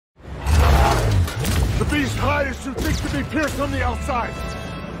beast's hide is too thick to be pierced from the outside.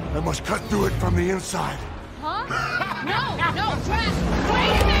 I must cut through it from the inside. Huh? No, Drax!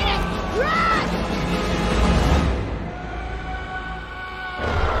 Wait a minute! Drax!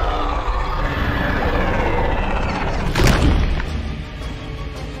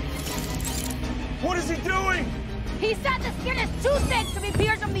 What is he doing? He said the skin is too thick to be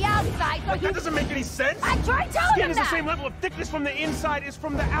pierced from the outside, so That doesn't make any sense. I tried telling Skin him is that! the same level of thickness from the inside as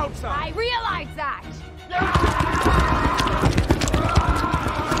from the outside. I realize that!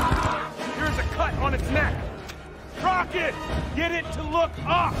 Here's a cut on its neck. Rocket! Get it to look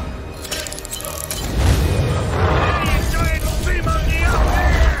up! Hey, you giant sea monkey out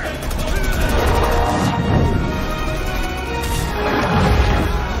there!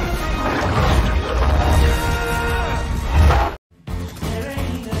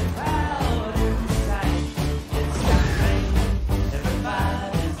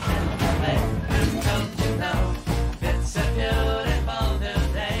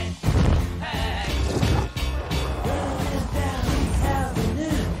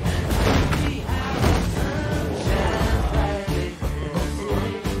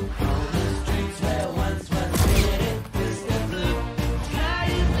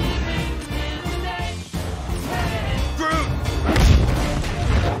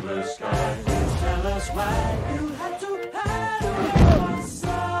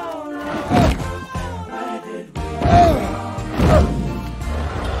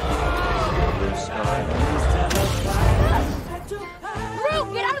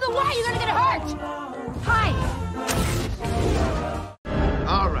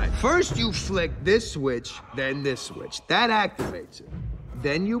 First you flick this switch, then this switch. That activates it.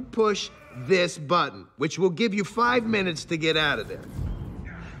 Then you push this button, which will give you 5 minutes to get out of there.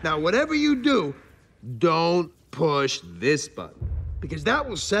 Now, whatever you do, don't push this button, because that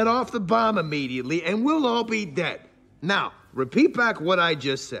will set off the bomb immediately and we'll all be dead. Now, repeat back what I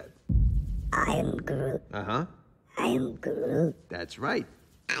just said. I am Groot. Uh-huh. I am Groot. That's right.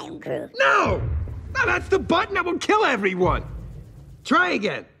 I am Groot. No! No, that's the button that will kill everyone. Try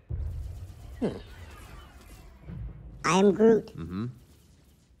again. I am Groot. Mm-hmm.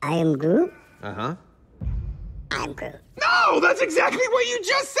 I am Groot. Uh-huh. I am Groot. No, that's exactly what you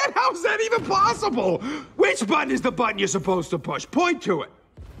just said. How is that even possible? Which button is the button you're supposed to push? Point to it.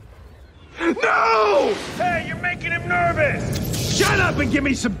 No! Hey, you're making him nervous! Shut up and give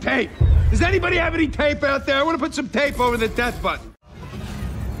me some tape. Does anybody have any tape out there? I want to put some tape over the death button.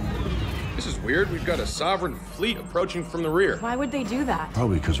 This is weird. We've got a sovereign fleet approaching from the rear. Why would they do that?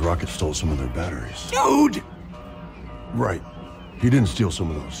 Probably because Rocket stole some of their batteries. Dude! Right. He didn't steal some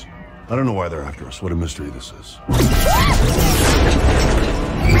of those. I don't know why they're after us. What a mystery this is.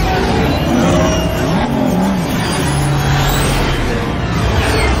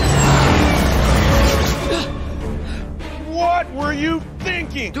 What were you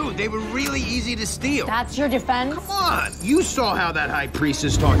thinking? Dude, they were really easy to steal. That's your defense? Come on. You saw how that high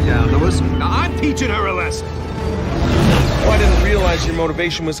priestess talked down to us. Now I'm teaching her a lesson. Oh, I didn't realize your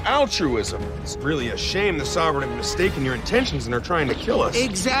motivation was altruism. It's really a shame the Sovereign have mistaken your intentions and are trying to kill us.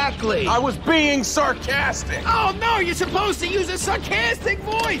 Exactly. I was being sarcastic. Oh, no, you're supposed to use a sarcastic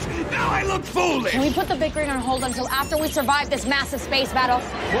voice. Now I look foolish. Can we put the bickering on hold until after we survive this massive space battle?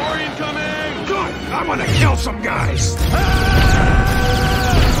 More incoming! Good. I want to kill some guys.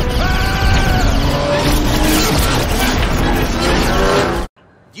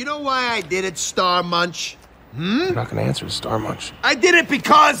 You know why I did it, Star Munch? I'm not gonna answer Star Munch. I did it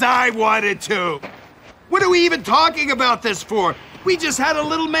because I wanted to. What are we even talking about this for? We just had a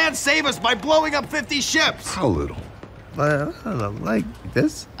little man save us by blowing up 50 ships. How little? Well, I don't know, like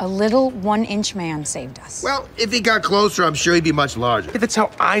this? A little 1-inch man saved us. Well, if he got closer, I'm sure he'd be much larger. Hey, that's how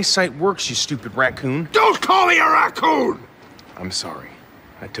eyesight works, you stupid raccoon. Don't call me a raccoon! I'm sorry.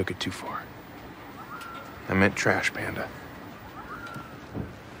 I took it too far. I meant trash panda.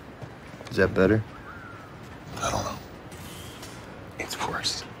 Is that better? I don't know. It's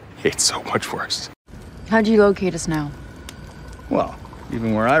worse. It's so much worse. How'd you locate us now? Well,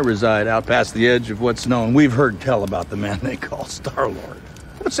 even where I reside, out past the edge of what's known, we've heard tell about the man they call Star-Lord.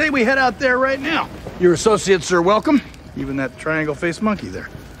 Let's say we head out there right now. Your associates are welcome, even that triangle-faced monkey there.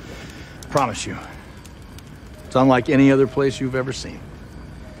 Promise you, it's unlike any other place you've ever seen.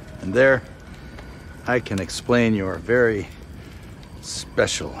 And there, I can explain your very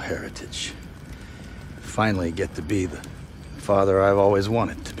special heritage. Finally get to be the father I've always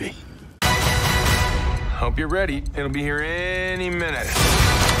wanted to be. Hope you're ready. It'll be here any minute.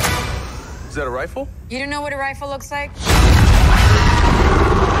 Is that a rifle? You don't know what a rifle looks like?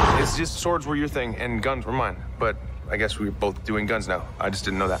 It's just swords were your thing and guns were mine. But I guess we're both doing guns now. I just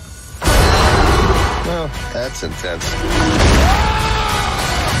didn't know that. Well, that's intense.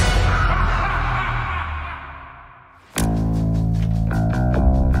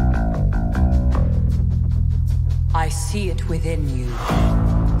 I see it within you.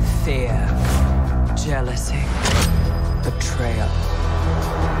 Fear, jealousy, betrayal.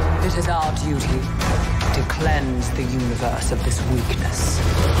 It is our duty to cleanse the universe of this weakness.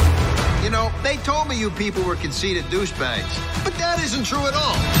 You know, they told me you people were conceited douchebags, but that isn't true at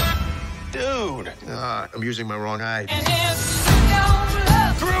all. Dude! I'm using my wrong eye.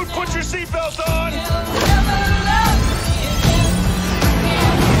 Groot, put your seatbelt on!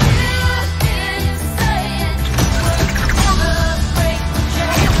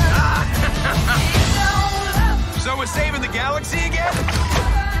 So we're saving the galaxy again?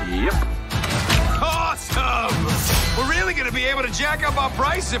 Yep. Awesome! We're really gonna be able to jack up our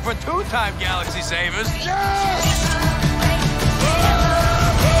prices if we're two-time galaxy savers.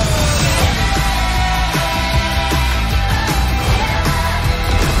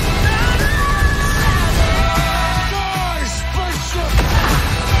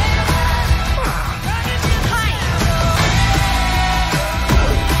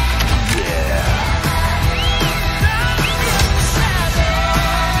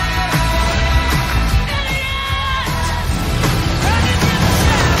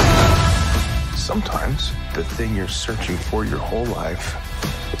 Sometimes the thing you're searching for your whole life,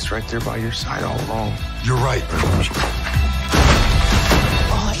 it's right there by your side all along. You're right.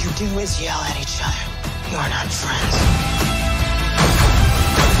 All you do is yell at each other. You're not friends.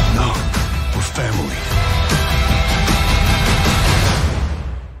 No, we're family.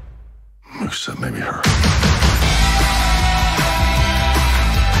 Except maybe her.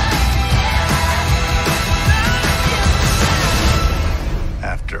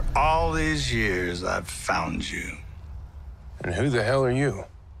 After all these years, I've found you. And who the hell are you?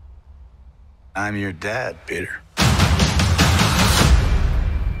 I'm your dad, Peter.